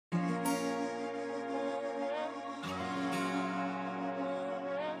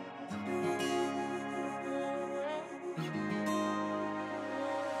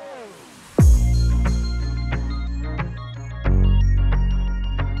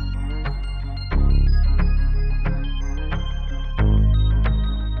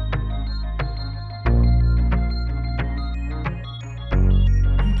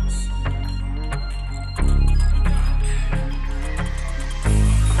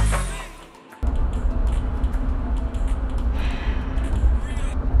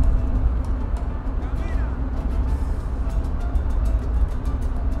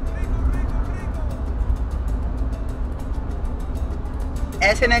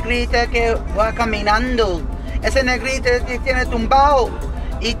ese negrito que va caminando, ese negrito que tiene tumbado.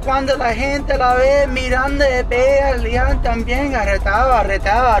 Y cuando la gente la ve mirando, ve Leon también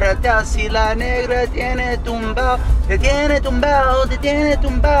arretado. Si la negra tiene tumbado, te tiene tumbado, te tiene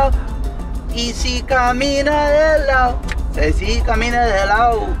tumbado. Y si camina de lado, si camina de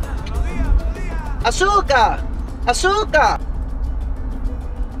lado. Azúcar, azúcar.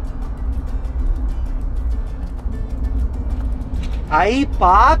 Ay,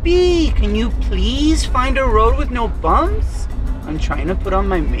 papi, can you please find a road with no bumps? I'm trying to put on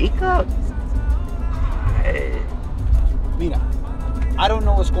my makeup. Mira, I don't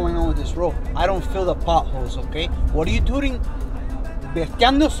know what's going on with this road. I don't feel the potholes, okay? What are you doing?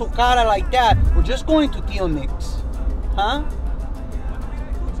 Besteando su cara like that. We're just going to Tio Nick's. Huh?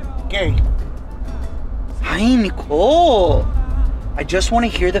 Okay. Ay, Nicole. I just want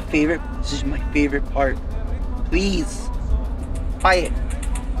to hear the favorite. This is my favorite part. Please. Quiet.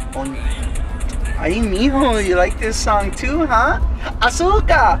 Ay, mijo, you like this song too, huh?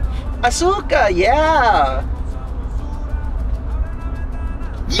 Azúcar! Azúcar, yeah!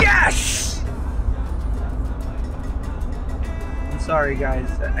 Yes! I'm sorry, guys.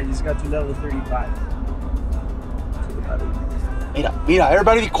 I just got to level 35. Mira,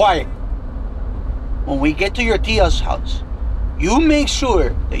 everybody be quiet. When we get to your tia's house, you make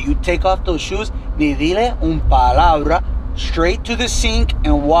sure that you take off those shoes, ni dile un palabra, straight to the sink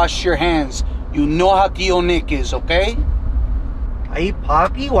and wash your hands. You know how Tio Nick is, okay? Ay,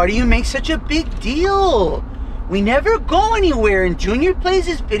 papi, why do you make such a big deal? We never go anywhere, and Junior plays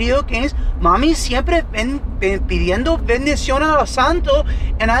his video games. Mami siempre pidiendo bendición a los santos,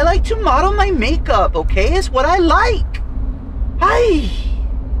 and I like to model my makeup, okay? It's what I like. Ay.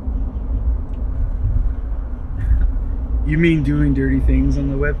 You mean doing dirty things on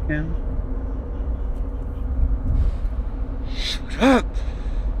the webcam? Shut up.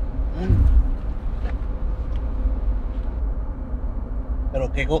 Pero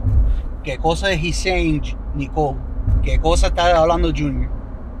qué cosa is he saying, Nicole? ¿Qué cosa está hablando Junior?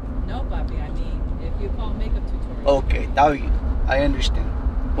 No, papi. I mean, if you call makeup tutorial. Okay, está bien. I understand.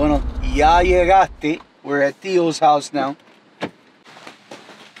 Bueno, ya llegaste. We're at Tio's house now.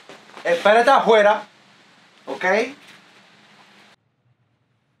 Espérate afuera. Okay?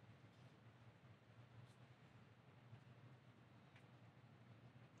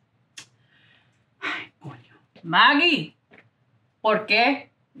 Maggie, ¿por qué?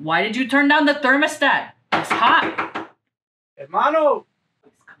 Why did you turn down the thermostat? It's hot. Hermano.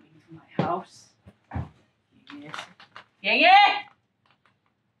 He's coming to my house. ¿Quién es?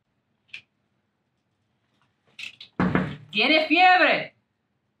 ¿Tiene fiebre?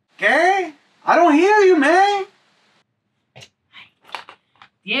 ¿Qué? I don't hear you, man.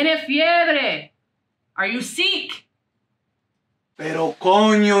 ¿Tiene fiebre? Are you sick? Pero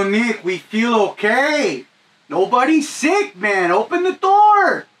coño, Nick, we feel okay. Nobody's sick, man. Open the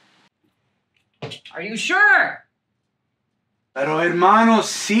door. Are you sure? Pero hermano,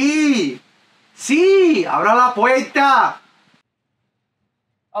 sí. Sí, abra la puerta.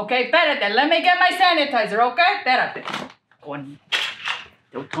 Okay, espérate. Let me get my sanitizer, okay? Espérate.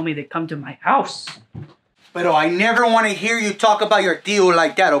 Don't tell me they come to my house. Pero I never want to hear you talk about your tío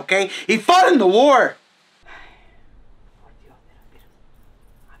like that, okay? He fought in the war.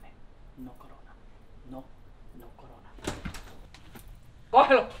 No corona. No corona.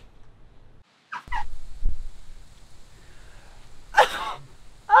 Cógelo.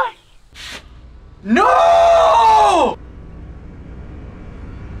 No!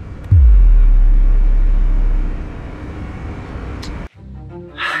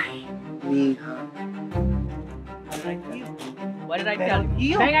 Ay, mija. What did I tell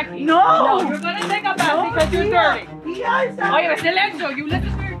you? Ven aquí. No! You're gonna take a bath because you're dirty. Oye, silencio. You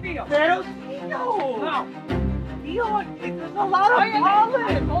listen to your tío. Pero tío. No. Tío, there's a lot of Oye,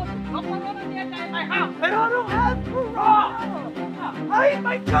 pollen. no corona ni acá en my house. Pero I don't have corona. Ay,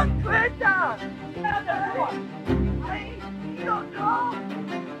 my chancleta. Ay, tío, no.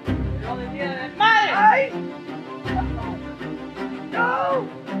 Lo del día del madre. Ay. No.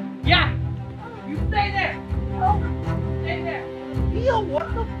 Yeah. You stay there. Stay there. Tío, what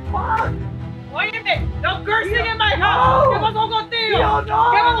the fuck? Óyeme, no cursing in my house. ¿Qué pasó contigo? Tío,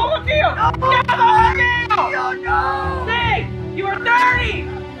 no. ¿Qué pasó contigo? No. ¿Qué pasó contigo? Tío, no. Say, you were dirty.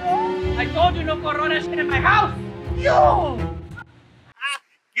 I told you no corona shit in my house. Tío.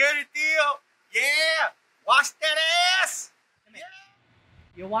 Get it, tío. Yeah. Wash that ass.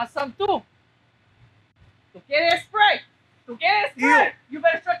 You want some too? ¿Tú quieres spray? ¿Tú quieres spray? You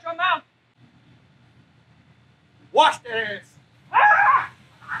better shut your mouth. Wash that ass. Ah!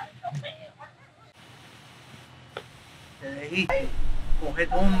 Hey. Coge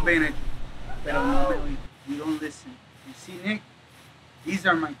todo un Benadryl. Pero no me oí. You don't listen. You see, Nick? These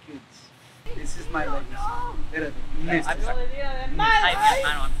are my kids. This is my legacy. Espérate, you missed it. Yo le di de madre. Ay, mi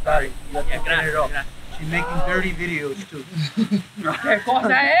hermano, I'm sorry. You have to turn it off. Gracias. She's making dirty videos too. ¿Qué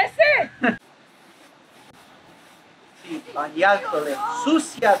cosa es ese? Sí, bañátole.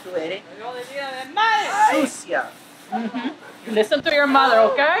 Sucia tú eres. Yo le di de madre. Sucia. You listen to your mother,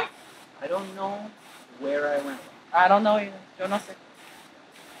 okay? I don't know where I went. I don't know either. Yo no sé.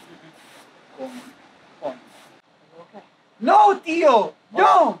 Con- Okay. No, tío.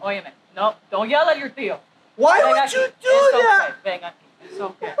 No. Óyeme, no, don't yell at your tío. Why Ven would aquí. you do It's that? Okay. Ven aquí. It's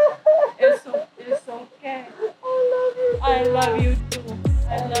okay. It's okay. I love you too.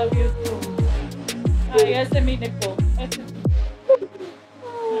 I love you too. Ay, ese es mi Nicole. Ese es mi.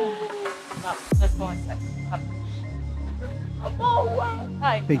 No, let's go inside.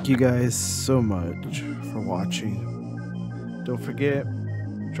 Hi. Thank you guys so much for watching. Don't forget,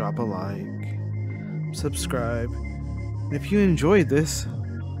 drop a like, subscribe, and if you enjoyed this,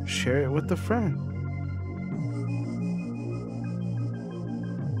 share it with a friend.